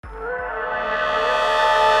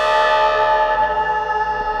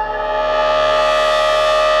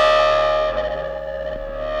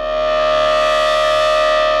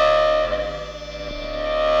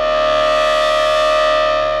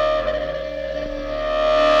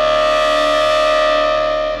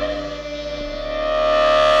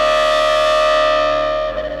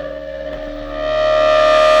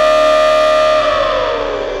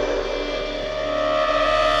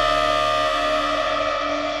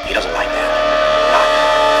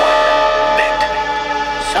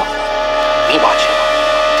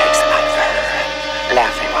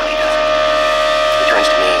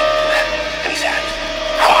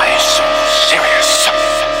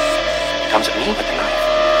me with the knife.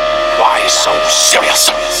 Why so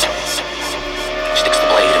serious? Sticks the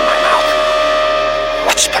blade in my mouth.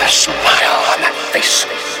 Let's put a smile on that face.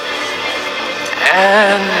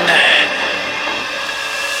 And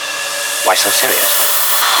why so serious?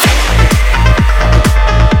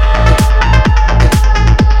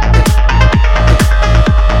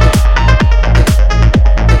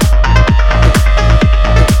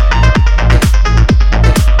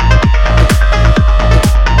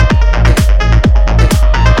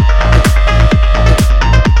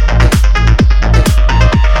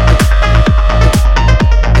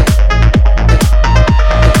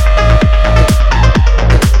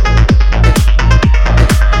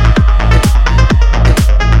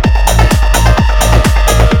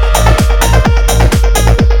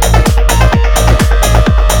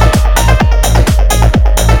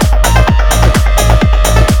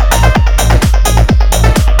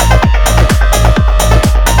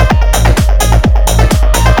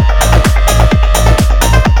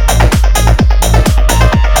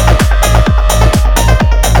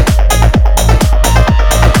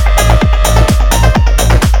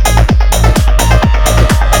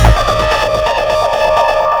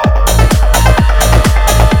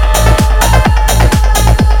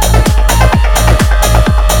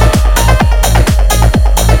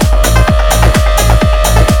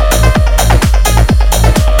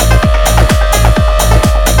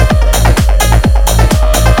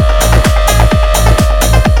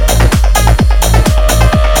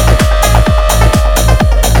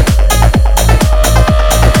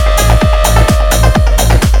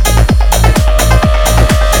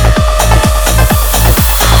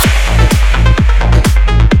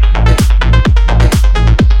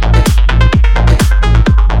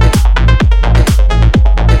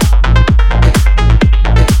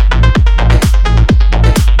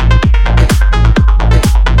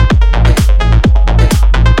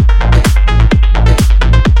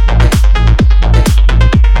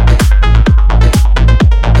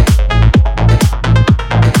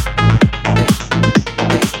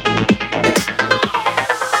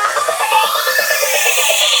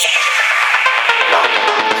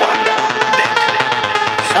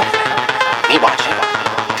 He watching,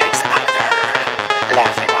 takes the knife,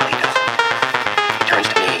 laughing while he does it. He turns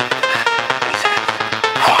to me, and he says,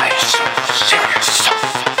 why so serious?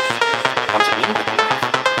 Comes at me with the knife.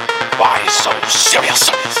 Why so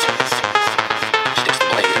serious? Sticks the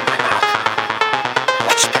blade in my mouth.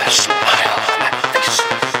 Let's put a smile on that face.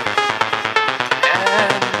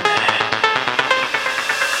 And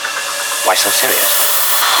why so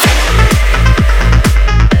serious?